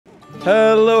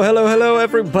Hello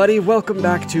everybody, welcome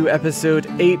back to episode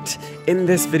 8. In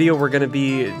this video we're going to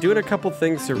be doing a couple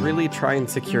things to really try and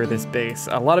secure this base.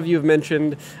 A lot of you have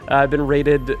mentioned I've been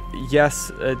raided,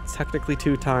 yes, technically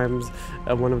 2 times.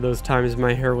 One of those times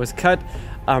my hair was cut,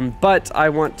 but I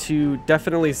want to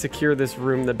definitely secure this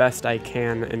room the best I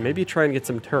can and maybe try and get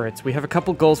some turrets. We have a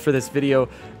couple goals for this video.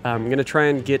 I'm going to try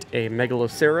and get a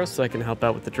Megaloceros so I can help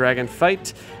out with the dragon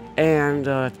fight. And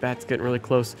that's getting really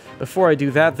close. Before I do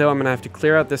that, though, I'm going to have to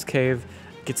clear out this cave,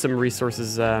 get some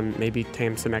resources, maybe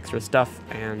tame some extra stuff,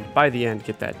 and by the end,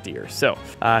 get that deer. So,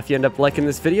 if you end up liking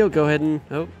this video, go ahead and...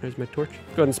 Oh, there's my torch.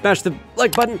 Go ahead and smash the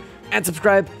like button and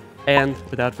subscribe. And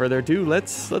without further ado,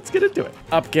 let's get into it.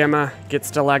 Up, Gamma. Get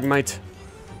Stalagmite.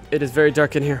 It is very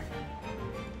dark in here.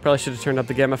 Probably should have turned up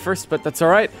the Gamma first, but that's all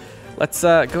right. Let's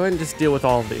go ahead and just deal with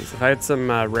all of these. If I had some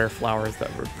rare flowers,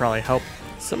 that would probably help.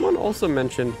 Someone also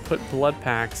mentioned put blood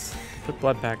packs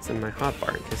in my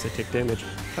hotbar in case I take damage,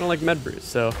 kind of like med brews.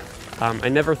 So I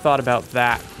never thought about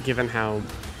that given how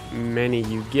many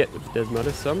you get with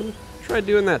Desmodus. So I'm gonna try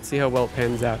doing that, see how well it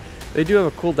pans out. They do have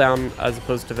a cooldown as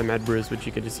opposed to the med brews, which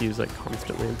you could just use like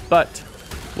constantly, but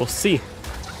we'll see.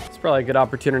 It's probably a good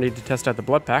opportunity to test out the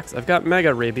blood packs. I've got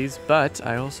mega rabies, but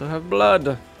I also have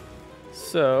blood.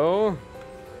 So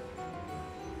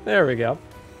there we go.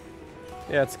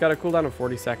 Yeah, it's got a cooldown of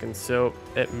 40 seconds, so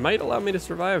it might allow me to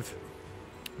survive.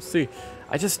 We'll see.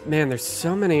 Man, there's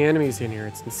so many enemies in here,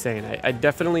 it's insane. I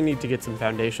definitely need to get some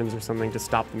foundations or something to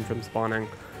stop them from spawning.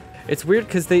 It's weird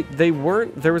because there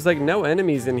was like no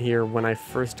enemies in here when I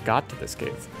first got to this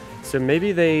cave. So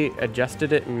maybe they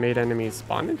adjusted it and made enemies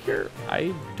spawn in here?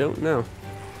 I don't know.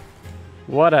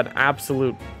 What an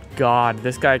absolute god.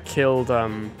 This guy killed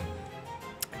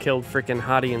freaking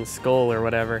Hayen Skull or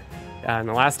whatever. In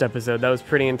the last episode, that was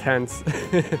pretty intense.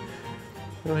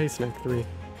 Oh, hey, Snack 3.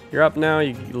 You're up now.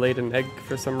 You laid an egg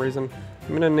for some reason.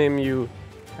 I'm gonna name you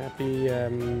Happy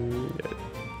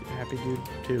Dude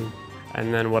 2.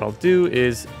 And then what I'll do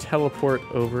is teleport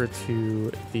over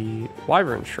to the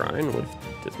Wyvern Shrine with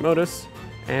Desmodus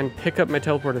and pick up my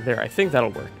teleporter there. I think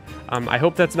that'll work. I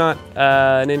hope that's not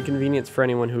an inconvenience for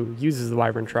anyone who uses the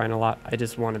Wyvern Shrine a lot. I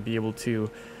just want to be able to,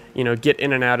 you know, get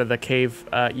in and out of the cave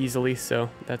easily, so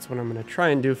that's what I'm going to try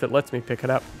and do if it lets me pick it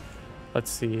up. Let's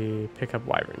see, pick up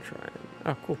Wyvern Shrine.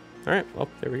 Oh, cool. All right, well,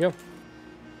 there we go.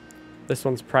 This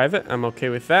one's private. I'm okay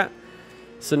with that.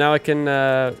 So now I can,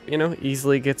 you know,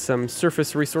 easily get some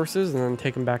surface resources and then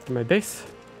take them back to my base.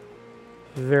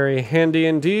 Very handy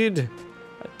indeed.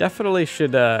 I definitely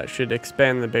should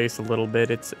expand the base a little bit.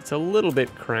 It's a little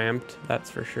bit cramped, that's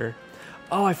for sure.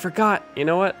 Oh, I forgot. You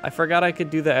know what? I forgot I could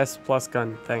do the S+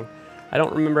 gun thing. I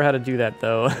don't remember how to do that,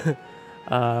 though.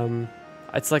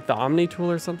 It's like the Omni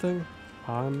tool or something.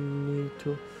 Omni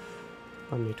tool.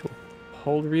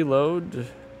 Hold reload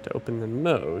to open the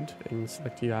mode and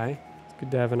select UI. It's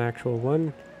good to have an actual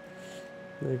one.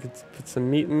 I could put some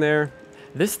meat in there.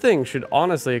 This thing should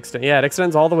honestly extend. Yeah, it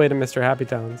extends all the way to Mr. Happy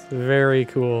Towns. Very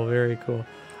cool, very cool.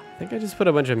 I think I just put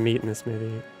a bunch of meat in this,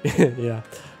 maybe. Yeah.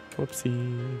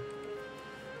 Whoopsie.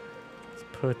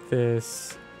 Put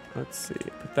this, let's see,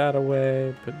 put that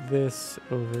away, put this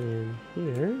over in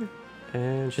here,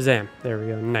 and Shazam, there we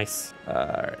go, nice.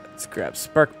 Alright, let's grab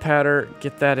Spark Powder,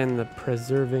 get that in the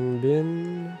preserving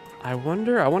bin. I want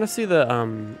to see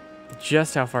the,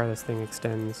 just how far this thing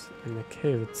extends in the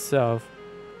cave itself.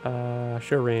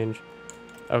 Sure range.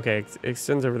 Okay, it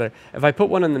extends over there. If I put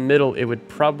one in the middle, it would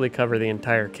probably cover the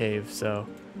entire cave, so,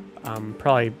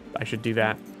 probably I should do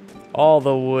that. All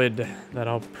the wood that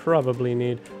I'll probably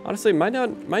need. Honestly, might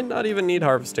not even need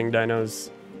harvesting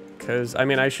dinos, because I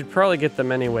mean I should probably get them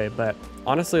anyway, but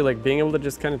honestly, like being able to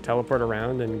just kind of teleport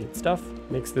around and get stuff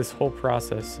makes this whole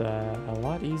process a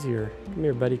lot easier. Come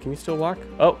here, buddy. Can you still walk?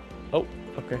 Oh,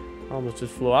 okay. Almost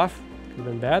just flew off. Could have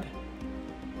been bad.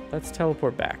 Let's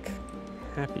teleport back.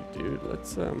 Happy dude.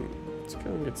 Let's go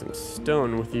and get some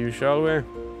stone with you, shall we?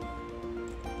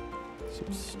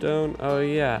 Some stone. Oh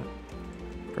yeah.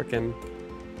 Frickin'.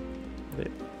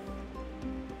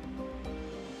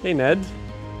 Hey, Ned.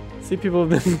 See, people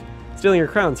have been stealing your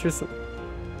crowns. Here's some.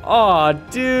 Aw,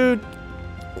 dude.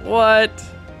 What?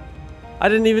 I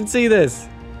didn't even see this.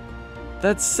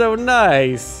 That's so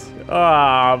nice.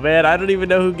 Aw, man. I don't even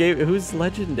know who gave it. Who's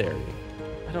legendary?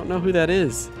 I don't know who that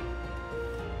is.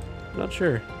 I'm not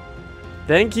sure.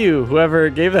 Thank you, whoever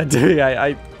gave that to me.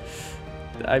 I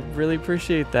really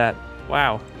appreciate that.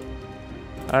 Wow.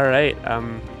 All right,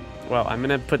 well, I'm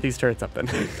gonna put these turrets up then.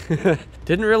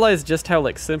 Didn't realize just how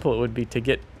like simple it would be to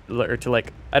get, or to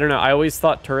like, I don't know, I always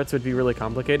thought turrets would be really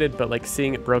complicated, but like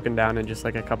seeing it broken down in just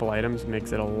like a couple items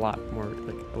makes it a lot more,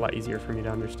 like a lot easier for me to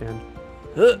understand.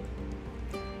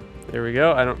 There There we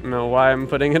go. I don't know why I'm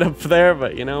putting it up there,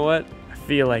 but you know what? I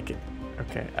feel like it.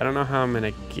 Okay, I don't know how I'm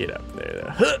gonna get up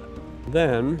there though.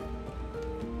 Then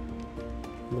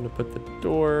I'm gonna put the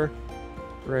door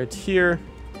right here.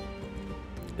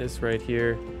 This right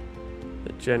here.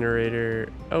 The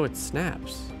generator. Oh, it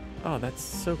snaps. Oh, that's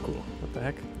so cool. What the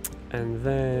heck? And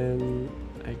then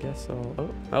I guess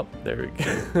oh, there we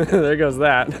go. There goes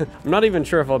that. I'm not even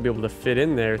sure if I'll be able to fit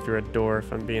in there through a door,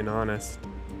 if I'm being honest.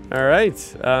 All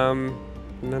right. And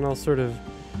then I'll sort of,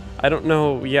 I don't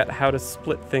know yet how to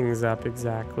split things up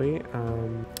exactly.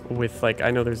 With like,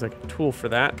 I know there's like a tool for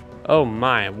that. Oh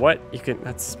my, what? You can,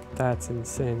 that's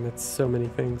insane. That's so many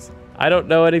things. I don't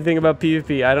know anything about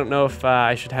PvP. I don't know if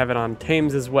I should have it on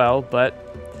tames as well,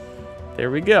 but there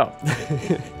we go.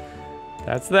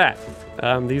 That's that.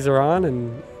 These are on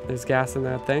and there's gas in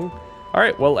that thing. All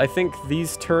right, well, I think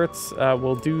these turrets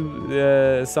will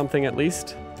do something at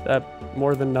least.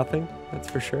 More than nothing, that's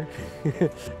for sure.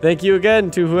 Thank you again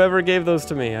to whoever gave those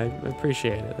to me. I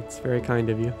appreciate it. That's very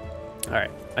kind of you. All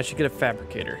right, I should get a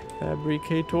fabricator.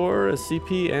 Fabricator, a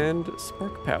CP, and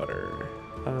spark powder.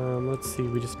 Let's see,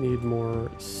 we just need more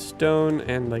stone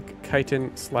and like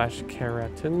chitin /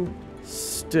 keratin.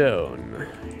 Stone.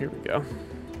 Here we go.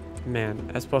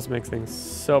 Man, S+ makes things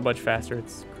so much faster.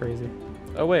 It's crazy.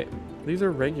 Oh wait, these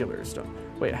are regular stone.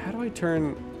 Wait, how do I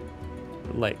turn,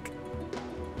 like,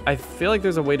 I feel like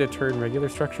there's a way to turn regular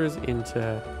structures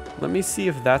into, let me see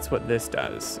if that's what this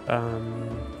does. But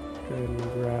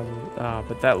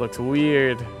that looks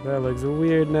weird. That looks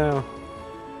weird now.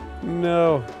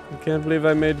 No, I can't believe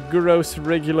I made gross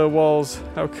regular walls.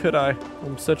 How could I?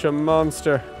 I'm such a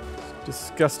monster.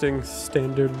 Disgusting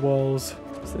standard walls.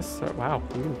 Is this, wow,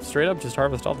 you can straight up just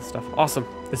harvest all this stuff. Awesome.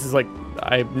 This is like,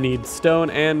 I need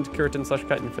stone and keratin /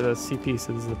 chitin for those CP,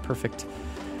 so this is the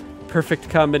perfect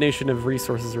combination of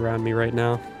resources around me right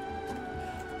now.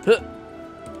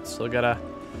 Still gotta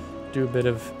do a bit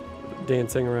of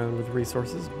dancing around with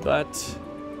resources, but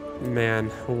man,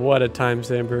 what a time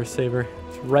saver.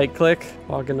 Just right click,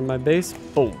 log into my base,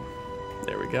 boom.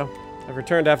 There we go. I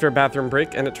returned after a bathroom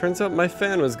break, and it turns out my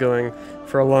fan was going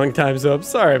for a long time, so I'm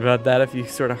sorry about that if you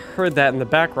sort of heard that in the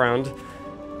background.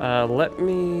 Let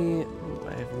me, oh,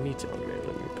 I have meat on me.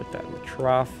 Let me put that in the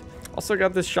trough. Also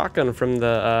got this shotgun from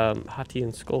the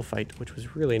Hayen Skull fight, which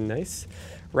was really nice.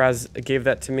 Raz gave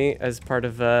that to me as part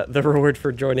of the reward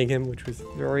for joining him, which was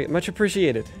very much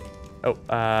appreciated. Oh,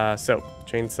 so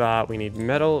chainsaw, we need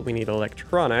metal, we need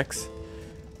electronics,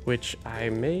 which I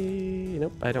may,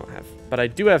 nope, I don't have. But I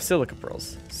do have silica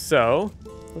pearls. So,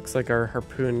 looks like our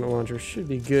harpoon launcher should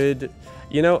be good.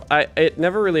 You know, it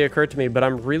never really occurred to me, but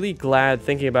I'm really glad,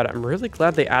 thinking about it, I'm really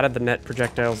glad they added the net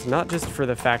projectiles, not just for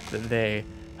the fact that they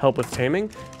help with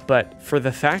taming, but for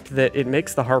the fact that it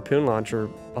makes the harpoon launcher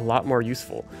a lot more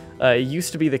useful. It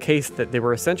used to be the case that they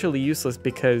were essentially useless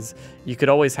because you could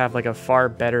always have like a far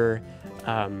better,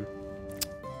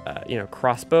 you know,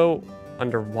 crossbow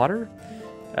underwater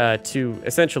to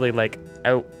essentially like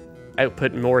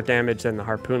output more damage than the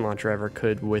harpoon launcher ever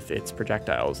could with its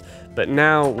projectiles. But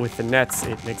now with the nets,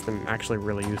 it makes them actually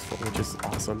really useful, which is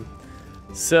awesome.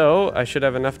 So I should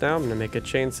have enough now. I'm gonna make a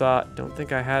chainsaw. Don't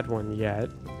think I had one yet.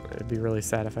 It'd be really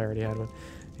sad if I already had one.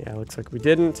 Yeah, looks like we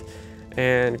didn't.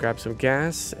 And grab some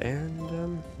gas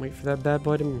and wait for that bad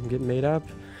boy to get made up.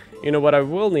 You know what I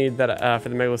will need that for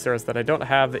the Megaloceros that I don't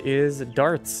have is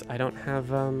darts. I don't have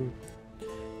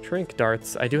trank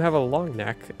darts. I do have a long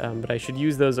neck, but I should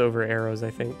use those over arrows,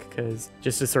 I think, because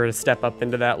just to sort of step up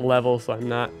into that level so I'm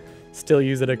not still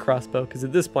using a crossbow, because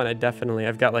at this point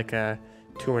I've got like a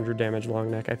 200 damage long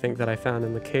neck, I think, that I found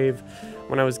in the cave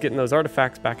when I was getting those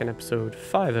artifacts back in episode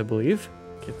 5, I believe.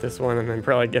 Get this one and then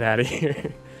probably get out of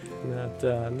here. Not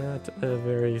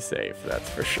very safe, that's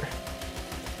for sure.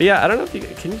 But yeah, I don't know if you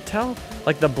can you tell,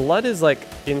 like the blood is like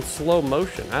in slow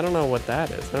motion. I don't know what that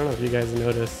is. I don't know if you guys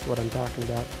notice what I'm talking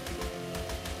about.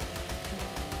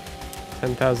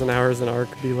 10,000 hours in ARK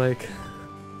be like.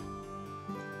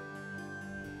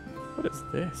 What is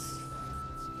this?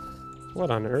 What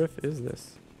on earth is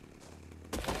this?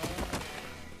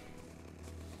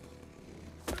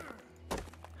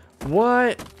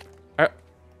 What?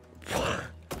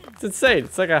 It's insane.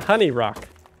 It's like a honey rock.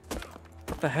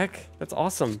 What the heck? That's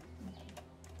awesome.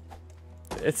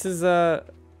 This is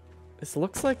this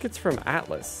looks like it's from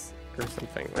Atlas or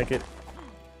something. Like it,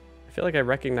 I feel like I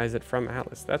recognize it from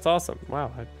Atlas. That's awesome.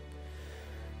 Wow.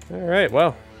 All right.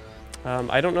 Well.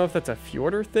 I don't know if that's a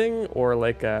Fjordur thing or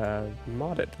like a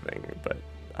modded thing, but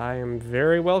I am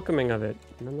very welcoming of it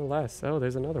nonetheless. Oh,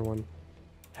 there's another one.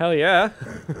 Hell yeah.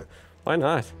 Why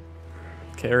not?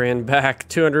 Carrying back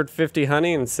 250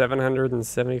 honey and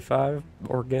 775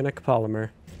 organic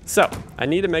polymer. So, I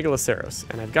need a Megaloceros,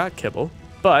 and I've got kibble,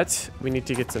 but we need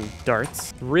to get some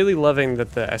darts. Really loving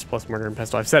that the S+ mortar and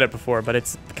pestle, I've said it before, but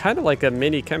it's kind of like a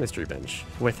mini chemistry bench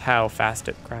with how fast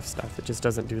it crafts stuff. It just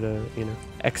doesn't do the, you know,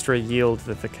 extra yield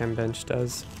that the chem bench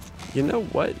does. You know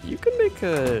what? You can make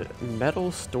a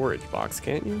metal storage box,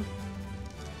 can't you?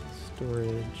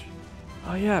 Storage.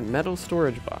 Oh yeah, metal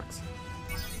storage box.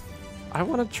 I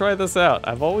want to try this out.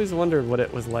 I've always wondered what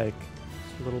it was like.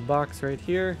 There's a little box right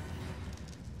here.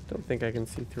 Don't think I can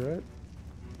see through it.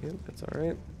 Yep, that's all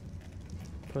right.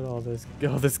 Put all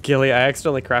this ghillie. I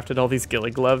accidentally crafted all these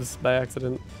ghillie gloves by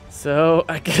accident. So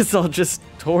I guess I'll just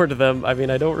hoard them. I mean,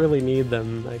 I don't really need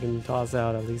them. I can toss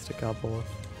out at least a couple.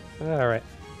 All right.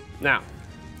 Now,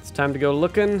 it's time to go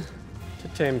looking to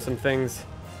tame some things.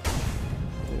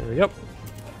 There we go.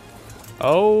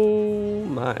 Oh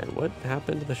my, what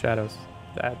happened to the shadows?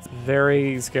 That's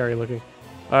very scary looking.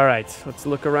 All right, let's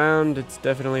look around. It's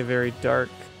definitely very dark.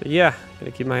 But yeah,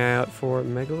 gotta keep my eye out for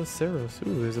Megaloceros.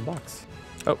 Ooh, there's a box.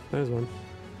 Oh, there's one.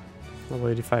 Level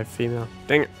 85 female.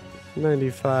 Dang it.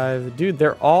 95. Dude,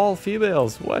 they're all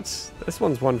females. What? This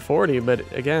one's 140, but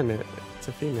again, it's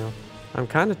a female. I'm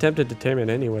kind of tempted to tame it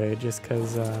anyway, just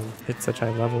because it's such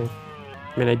high level.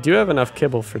 I mean, I do have enough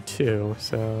kibble for 2,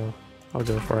 so I'll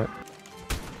go for it.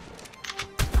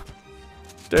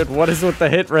 Dude, what is with the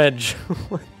hit reg?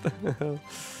 What the hell?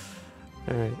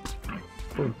 Alright.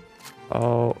 Cool.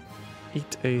 I'll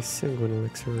eat a sanguine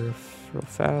elixir real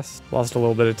fast. Lost a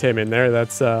little bit of taming there.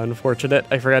 That's unfortunate.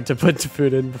 I forgot to put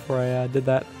food in before I did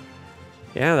that.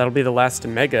 Yeah, that'll be the last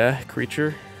mega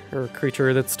creature, or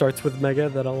creature that starts with mega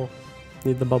that I'll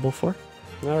need the bubble for.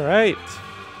 Alright.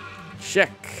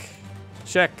 Check.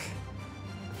 Check.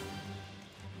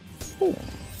 Ooh.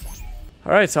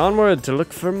 Alright, onward to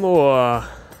look for more.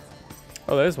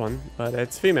 Oh, there's one, but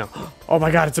it's female. Oh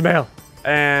my god, it's a male.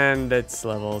 And it's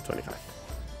level 25.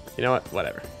 You know what?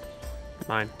 Whatever.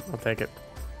 Mine. I'll take it.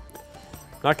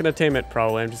 Not going to tame it,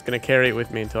 probably. I'm just going to carry it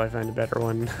with me until I find a better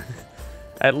one.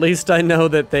 At least I know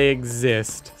that they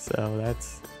exist. So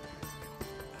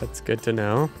that's good to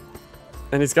know.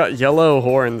 And he's got yellow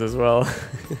horns as well.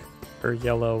 Or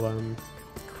yellow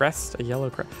crest? A yellow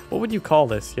crest. What would you call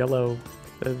this? Yellow...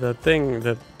 The thing,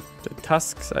 the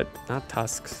tusks, not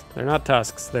tusks. They're not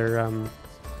tusks. They're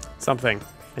something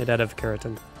made out of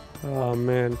keratin. Oh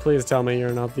man, please tell me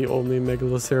you're not the only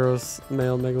Megaloceros,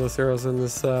 male Megaloceros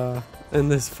in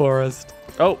this forest.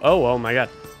 Oh my god.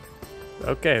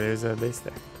 Okay, there's a base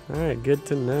there. All right, good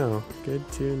to know.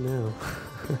 Good to know.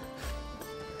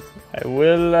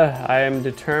 I am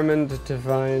determined to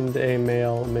find a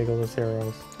male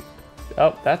Megaloceros.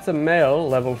 Oh, that's a male,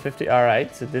 level 50. All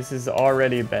right, so this is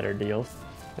already better deals.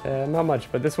 Not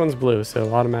much, but this one's blue,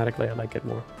 so automatically I like it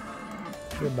more.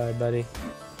 Goodbye, buddy.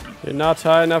 You're not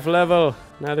high enough level.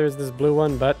 Neither is this blue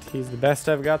one, but he's the best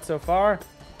I've got so far.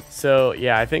 So,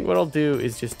 yeah, I think what I'll do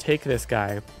is just take this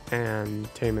guy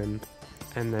and tame him,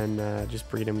 and then just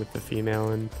breed him with the female.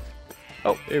 And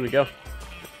oh, here we go.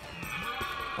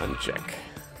 Uncheck.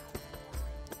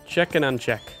 Check and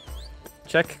uncheck.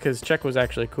 Check, because check was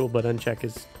actually cool, but uncheck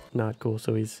is not cool,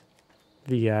 so he's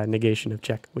the negation of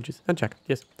check, which is uncheck.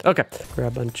 Yes. Okay.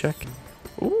 Grab uncheck.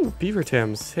 Ooh, beaver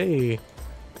Tims. Hey,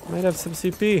 might have some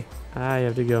CP. I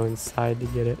have to go inside to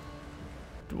get it.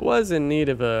 Was in need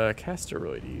of a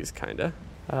casteroides, kinda.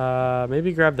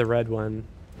 Maybe grab the red one,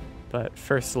 but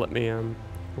first let me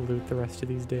loot the rest of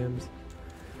these dams.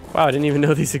 Wow, I didn't even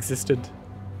know these existed.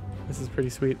 This is pretty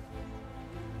sweet.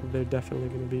 They're definitely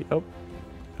gonna be. Oh.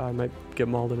 I might get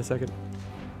mauled in a second.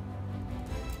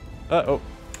 Oh,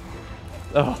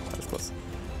 that's close.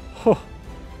 Oh,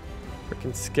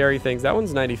 freaking scary things. That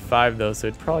one's 95 though, so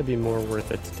it'd probably be more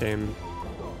worth it to tame.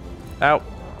 Ow.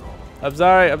 I'm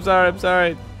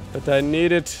sorry. But I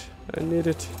need it.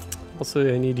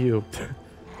 Also, I need you.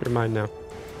 You're mine now.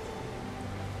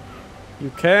 You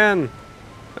can.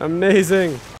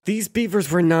 Amazing. These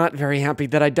beavers were not very happy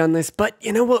that I'd done this, but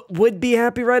you know what would be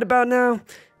happy right about now?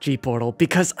 G-Portal,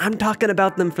 because I'm talking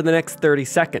about them for the next 30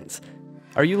 seconds.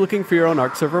 Are you looking for your own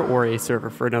ARK server or a server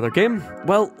for another game?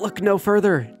 Well, look no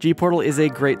further. G-Portal is a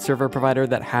great server provider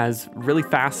that has really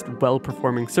fast,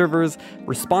 well-performing servers,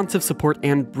 responsive support,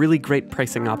 and really great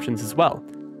pricing options as well.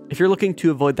 If you're looking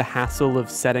to avoid the hassle of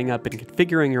setting up and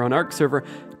configuring your own ARK server,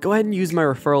 go ahead and use my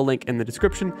referral link in the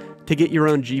description to get your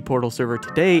own G-Portal server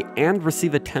today and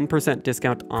receive a 10%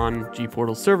 discount on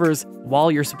G-Portal servers while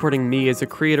you're supporting me as a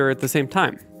creator at the same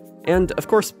time. And of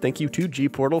course, thank you to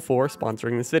G-Portal for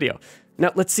sponsoring this video.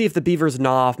 Now, let's see if the beavers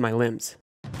gnaw off my limbs.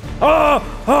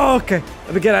 Oh, okay.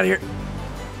 Let me get out of here.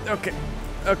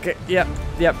 Okay, yeah,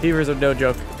 beavers are no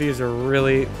joke. These are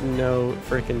really no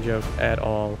freaking joke at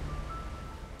all.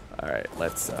 All right,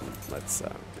 let's yeah.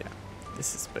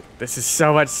 This is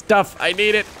so much stuff. I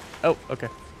need it. Oh, okay.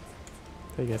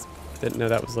 I guess didn't know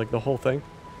that was like the whole thing.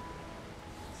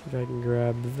 See if I can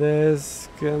grab this.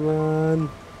 Come on.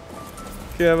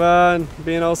 Come on.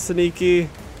 Being all sneaky.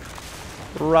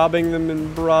 Robbing them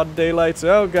in broad daylight.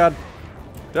 Oh, God.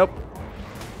 Nope.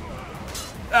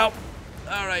 Oh.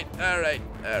 All right. All right.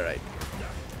 All right.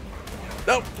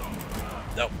 Nope.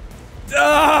 Nope.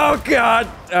 Oh, God.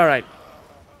 All right.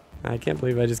 I can't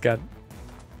believe I just got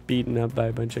beaten up by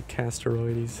a bunch of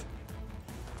casteroides.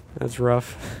 That's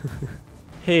rough.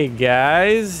 Hey,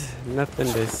 guys.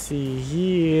 Nothing to see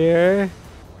here.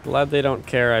 Glad they don't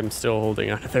care I'm still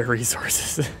holding onto their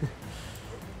resources.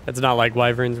 It's not like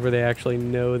wyverns where they actually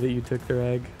know that you took their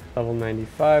egg. Level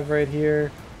 95 right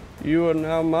here. You are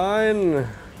now mine.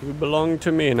 You belong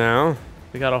to me now.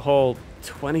 We got a whole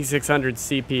 2,600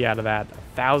 CP out of that.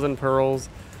 1,000 pearls,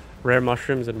 rare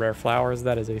mushrooms, and rare flowers.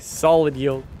 That is a solid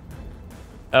yield.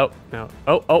 Oh, no.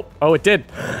 Oh, it did.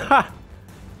 Ha!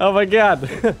 Oh my God.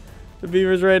 The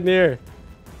beaver's right in here.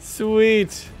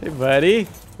 Sweet. Hey, buddy.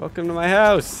 Welcome to my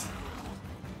house.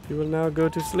 You will now go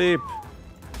to sleep.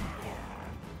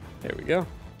 There we go.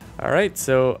 All right,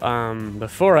 so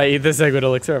before I eat this egg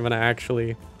elixir, I'm gonna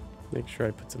actually make sure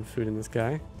I put some food in this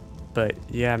guy. But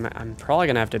yeah, I'm probably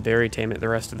gonna have to berry tame it the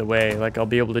rest of the way. Like I'll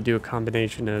be able to do a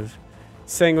combination of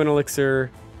sanguine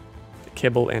elixir,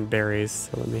 kibble, and berries.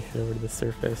 So let me head over to the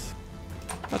surface.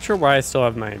 Not sure why I still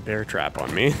have my bear trap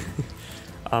on me.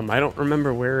 I don't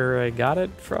remember where I got it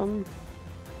from.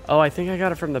 Oh, I think I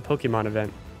got it from the Pokemon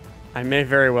event. I may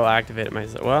very well activate it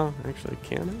myself. Well, actually,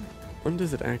 can I? When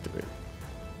does it activate?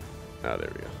 Oh, there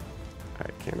we go. All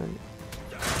right, can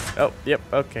I? Oh, yep.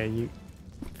 Okay, you.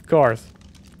 Of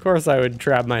course, I would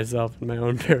trap myself in my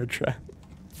own bear trap.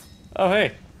 Oh,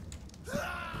 hey,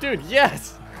 dude.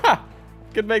 Yes. Ha!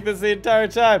 Could make this the entire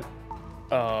time.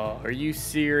 Oh, are you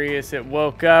serious? It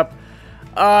woke up.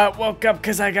 It woke up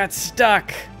because I got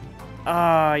stuck.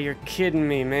 Oh, you're kidding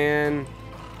me, man.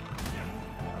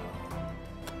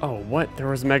 Oh, what? There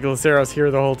was Megaloceros here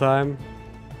the whole time?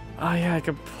 Oh, yeah, I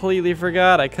completely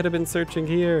forgot. I could have been searching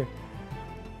here.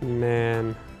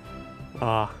 Man.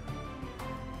 Ah.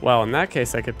 Well, in that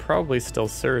case, I could probably still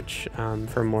search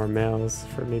for more males,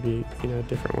 for maybe, you know, a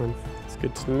different one. It's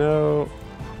good to know.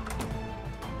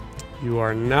 You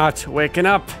are not waking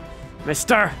up,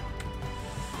 mister.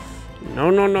 No.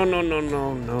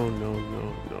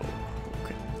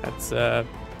 Okay,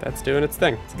 that's doing its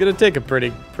thing. It's gonna take a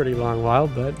pretty long while,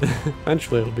 but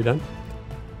eventually it'll be done.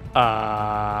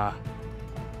 My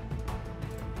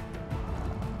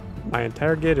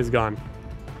entire gate is gone.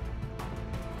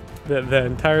 The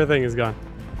entire thing is gone.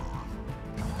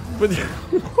 But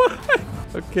what?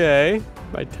 Okay,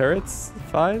 my turret's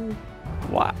fine.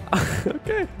 Wow.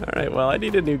 Okay. All right. Well, I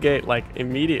need a new gate like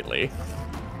immediately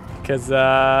because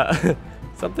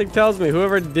something tells me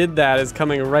whoever did that is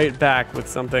coming right back with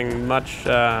something much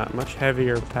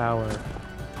heavier power.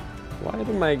 Why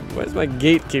does my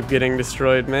gate keep getting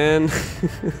destroyed, man?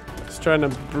 Just trying to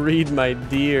breed my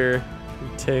deer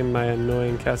and tame my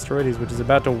annoying Castroides, which is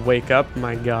about to wake up.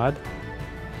 My God.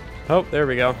 Oh, there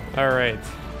we go. All right.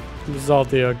 I'm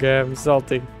salty, okay? I'm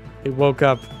salty. He woke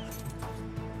up.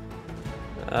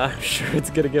 I'm sure it's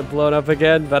gonna get blown up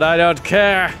again, but I don't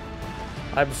care.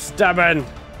 I'm stubborn.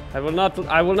 I will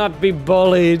not be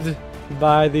bullied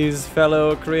by these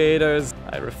fellow creators.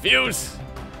 I refuse.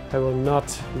 I will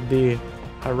not be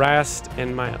harassed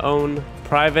in my own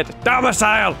private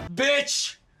domicile,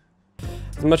 bitch!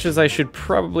 As much as I should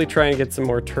probably try and get some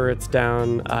more turrets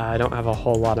down, I don't have a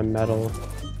whole lot of metal.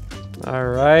 All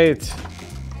right.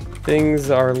 Things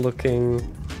are looking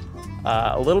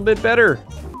a little bit better.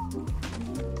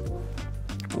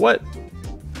 What?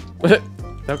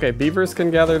 Okay, beavers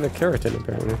can gather the keratin,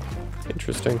 apparently.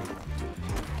 Interesting.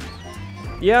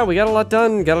 Yeah, we got a lot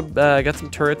done. Got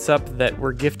some turrets up that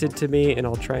were gifted to me, and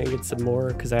I'll try and get some more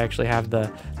because I actually have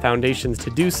the foundations to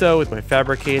do so with my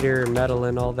fabricator, metal,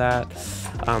 and all that.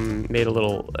 Made a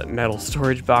little metal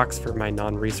storage box for my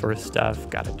non-resource stuff.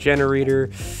 Got a generator.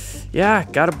 Yeah,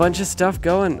 got a bunch of stuff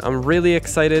going. I'm really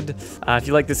excited. If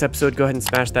you like this episode, go ahead and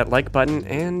smash that like button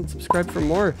and subscribe for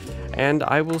more. And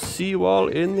I will see you all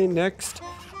in the next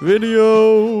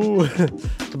video.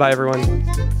 Goodbye, everyone.